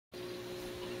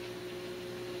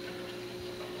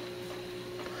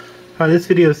Hi, I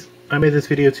made this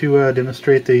video to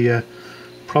demonstrate the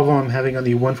problem I'm having on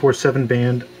the 147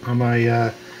 band on my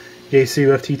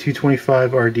Yaesu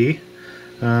Ft-225rd.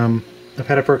 I've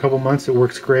had it for a couple months. It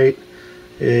works great.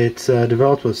 It's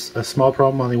developed with a small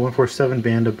problem on the 147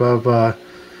 band above about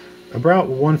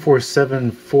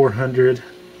 147-400.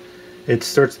 It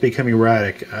starts to become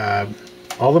erratic.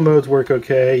 All the modes work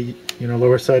okay. You know,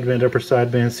 lower sideband, upper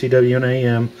sideband, CW and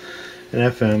AM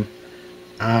and FM.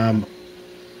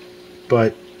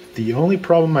 But the only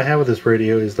problem I have with this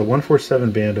radio is the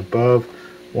 147 band above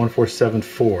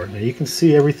 147.4. Now you can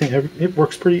see everything, it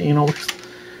works pretty, you know,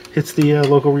 hits the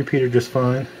local repeater just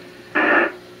fine.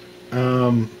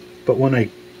 But when I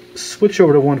switch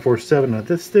over to 147, now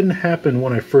this didn't happen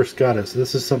when I first got it, so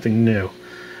this is something new.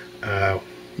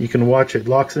 You can watch it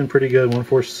locks in pretty good,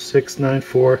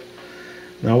 146.94.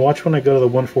 Now watch when I go to the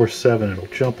 147, it'll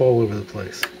jump all over the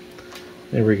place.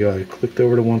 There we go, I clicked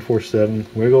over to 147,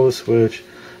 wiggle the switch.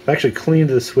 I've actually cleaned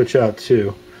the switch out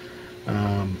too.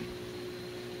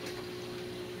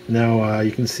 Now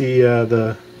you can see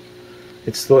it's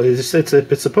supposed to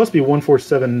be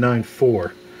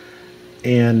 147.94,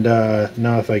 and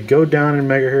now if I go down in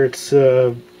megahertz,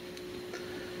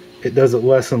 it does it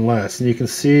less and less, and you can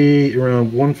see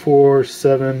around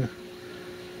 147.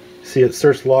 See, it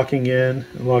starts locking in,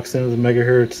 it locks into the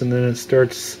megahertz, and then it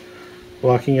starts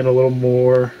locking in a little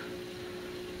more.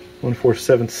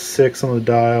 147.6 on the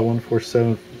dial,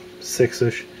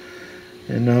 147.6ish.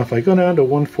 And now if I go down to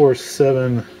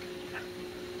 147,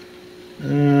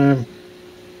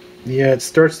 yeah, it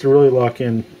starts to really lock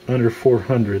in under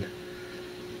 400.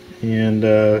 And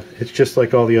it's just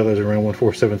like all the others around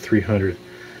 147.300.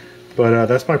 But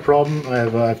that's my problem.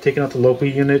 I've taken out the local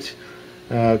unit,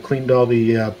 cleaned all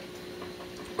the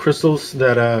crystals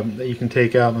that you can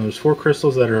take out, and there's 4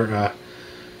 crystals that are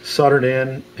soldered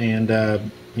in, and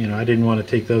you know, I didn't want to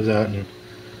take those out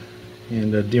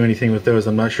and do anything with those.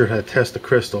 I'm not sure how to test the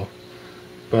crystal,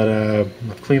 but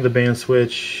I've cleaned the band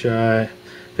switch.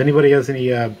 If anybody has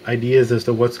any ideas as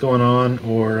to what's going on,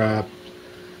 or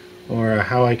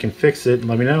how I can fix it,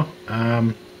 let me know.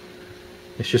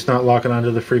 It's just not locking onto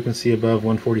the frequency above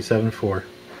 147.4.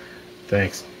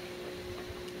 Thanks.